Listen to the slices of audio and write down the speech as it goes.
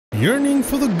Yearning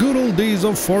for the good old days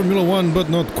of Formula 1 but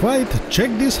not quite?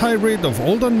 Check this hybrid of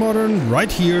old and modern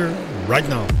right here, right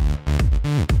now.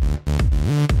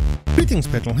 Greetings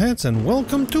petrolheads and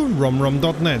welcome to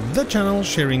romrom.net, the channel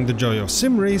sharing the joy of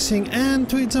sim racing and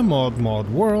to It's a Mod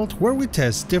world where we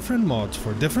test different mods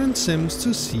for different sims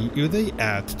to see if they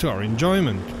add to our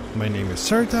enjoyment. My name is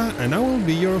Serta and I will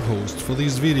be your host for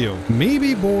this video.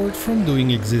 Maybe bored from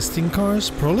doing existing cars,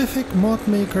 prolific mod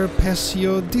maker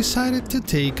Pessio decided to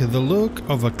take the look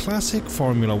of a classic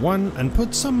Formula 1 and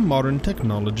put some modern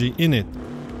technology in it.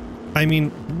 I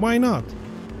mean, why not?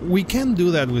 We can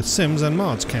do that with sims and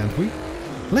mods, can't we?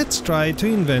 Let's try to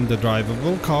invent a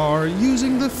drivable car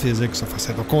using the physics of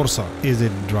Assetto Corsa. Is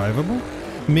it drivable?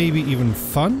 Maybe even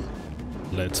fun?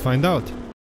 Let's find out.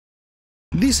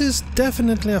 This is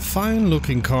definitely a fine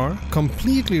looking car,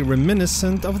 completely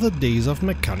reminiscent of the days of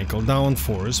mechanical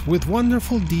downforce, with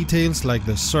wonderful details like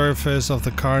the surface of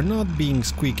the car not being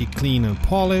squeaky clean and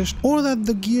polished, or that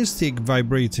the gear stick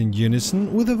vibrates in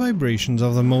unison with the vibrations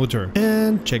of the motor.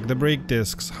 And check the brake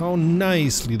discs, how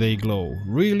nicely they glow.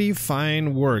 Really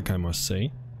fine work, I must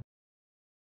say.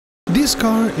 This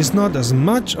car is not as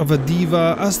much of a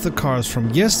diva as the cars from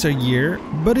yesteryear,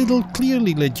 but it'll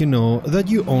clearly let you know that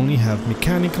you only have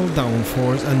mechanical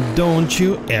downforce and don't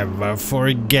you ever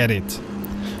forget it.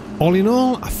 All in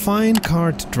all, a fine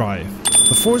car to drive.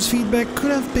 The force feedback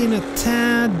could have been a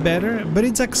tad better, but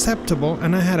it's acceptable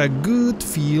and I had a good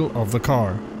feel of the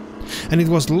car. And it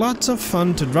was lots of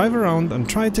fun to drive around and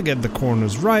try to get the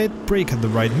corners right, brake at the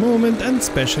right moment and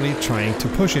especially trying to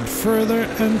push it further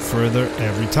and further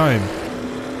every time.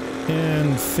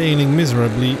 And failing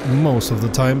miserably most of the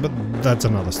time, but that's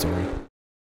another story.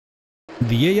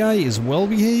 The AI is well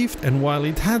behaved, and while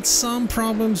it had some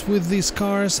problems with these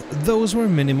cars, those were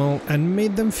minimal and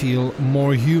made them feel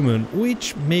more human,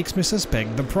 which makes me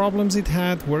suspect the problems it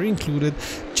had were included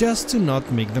just to not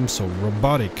make them so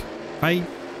robotic. I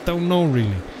don't know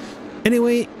really.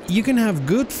 Anyway, you can have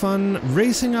good fun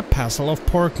racing a passel of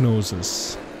pork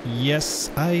noses.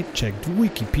 Yes, I checked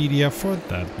Wikipedia for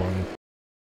that one.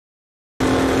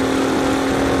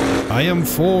 I am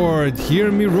Ford,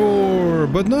 hear me roar!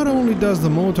 But not only does the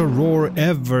motor roar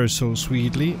ever so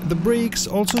sweetly, the brakes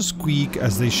also squeak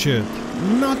as they should.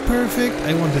 Not perfect,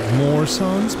 I wanted more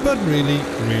sounds, but really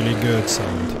good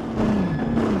sound.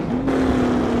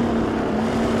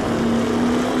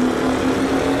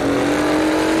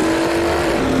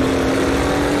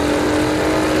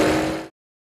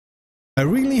 I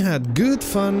really had good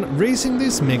fun racing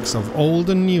this mix of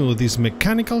old and new, this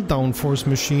mechanical downforce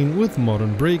machine with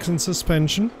modern brakes and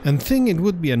suspension, and think it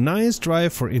would be a nice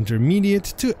drive for intermediate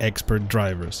to expert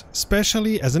drivers,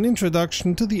 especially as an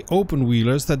introduction to the open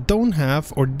wheelers that don't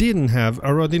have or didn't have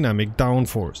aerodynamic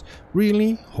downforce.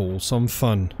 Really wholesome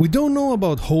fun. We don't know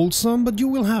about wholesome, but you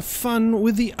will have fun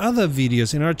with the other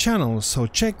videos in our channel, so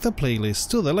check the playlist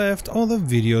to the left or the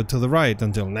video to the right.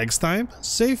 Until next time,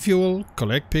 save fuel,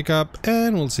 collect pickup,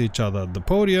 and we'll see each other at the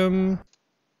podium.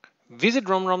 Visit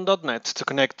romrom.net to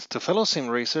connect to fellow sim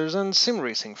racers and sim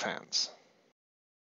racing fans.